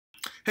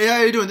Hey,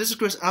 how you doing? This is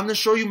Chris. I'm going to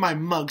show you my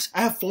mugs.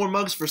 I have 4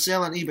 mugs for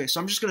sale on eBay, so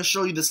I'm just going to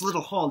show you this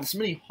little haul, this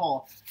mini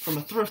haul from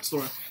a thrift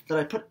store that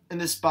I put in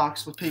this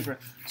box with paper.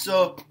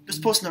 So,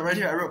 just posting it right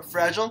here. I wrote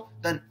fragile,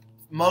 then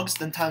mugs,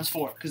 then times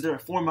 4, because there are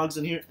 4 mugs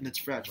in here, and it's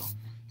fragile.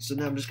 So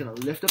now I'm just going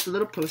to lift up the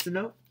little post-it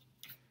note.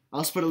 I'll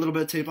just put a little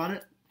bit of tape on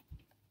it.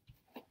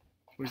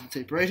 Where's the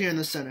tape? Right here in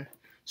the center.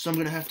 So I'm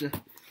going to have to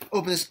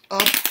open this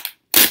up.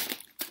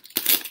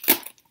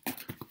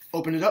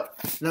 Open it up,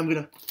 and I'm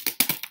going to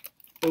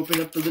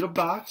open up the little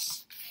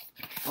box,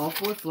 all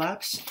 4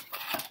 flaps.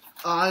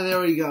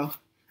 There we go.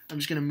 I'm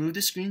just going to move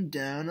the screen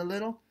down a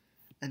little,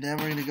 and then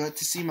we're going to go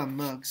to see my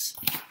mugs.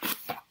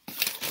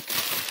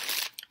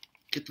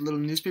 Get the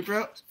little newspaper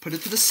out, put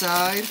it to the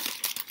side,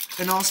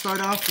 and I'll start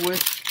off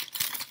with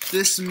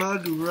this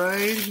mug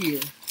right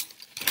here.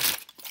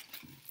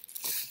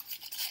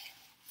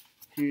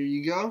 Here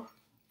you go.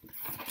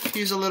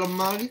 Here's a little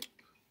mug.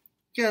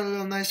 Got a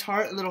little nice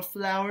heart, little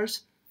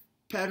flowers,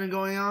 pattern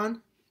going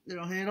on,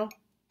 little handle.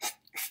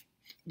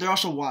 They're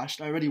also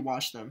washed. I already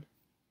washed them.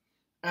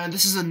 And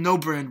this is a no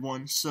brand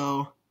one,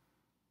 so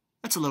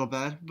that's a little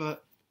bad,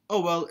 but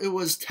oh well, it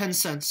was 10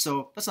 cents,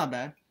 so that's not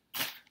bad.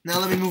 Now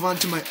let me move on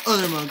to my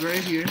other mug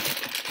right here.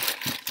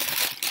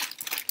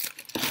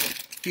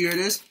 Here it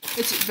is.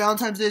 It's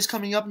Valentine's Day is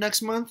coming up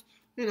next month.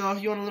 You know,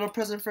 if you want a little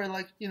present for,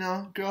 like, you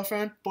know,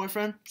 girlfriend,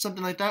 boyfriend,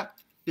 something like that.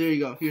 There you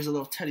go. Here's a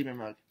little teddy bear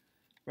mug.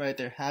 Right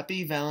there.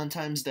 Happy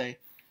Valentine's Day.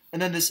 And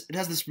then it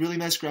has this really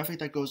nice graphic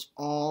that goes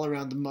all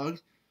around the mug.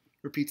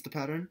 Repeats the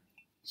pattern.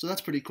 So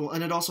that's pretty cool.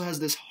 And it also has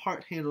this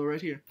heart handle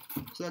right here.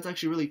 So that's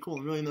actually really cool.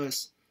 Really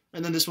nice.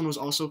 And then this one was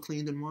also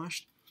cleaned and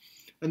washed.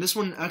 And this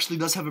one actually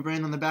does have a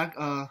brand on the back.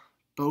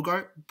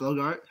 Bogart,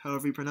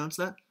 however you pronounce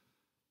that.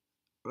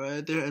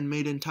 Right there, and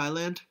made in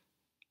Thailand.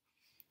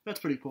 That's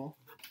pretty cool.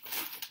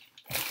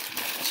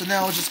 So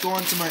now I'll just go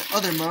on to my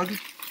other mug.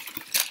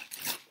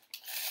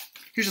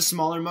 Here's a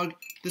smaller mug.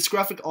 This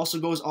graphic also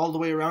goes all the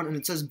way around, and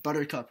it says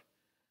Buttercup.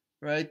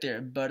 Right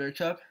there,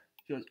 Buttercup.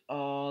 Goes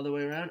all the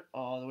way around,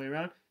 all the way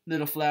around.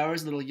 Little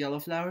flowers, little yellow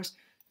flowers.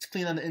 It's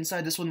clean on the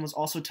inside. This one was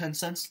also 10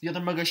 cents. The other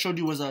mug I showed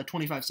you was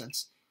 25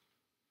 cents.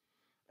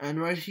 And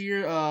right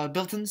here,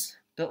 Bilton's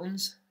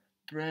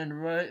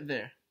brand right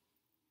there.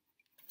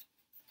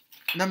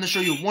 And I'm going to show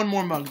you one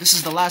more mug. This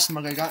is the last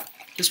mug I got.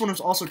 This one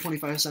was also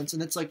 25 cents,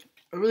 and it's like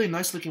a really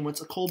nice looking one.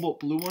 It's a cobalt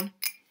blue one.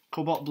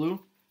 Cobalt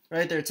blue.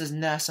 Right there, it says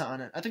NASA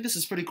on it. I think this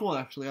is pretty cool,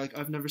 actually. Like,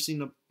 I've never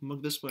seen a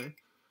mug this way.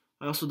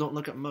 I also don't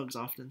look at mugs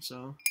often,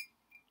 so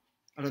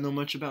I don't know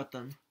much about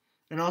them.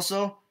 And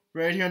also,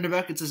 right here on the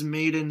back, it says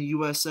Made in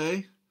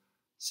USA.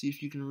 See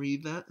if you can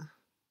read that.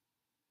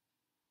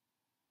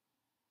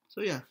 So,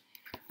 yeah.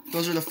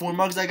 Those are the 4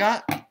 mugs I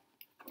got.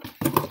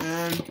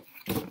 And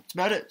that's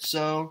about it.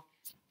 So,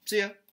 see ya.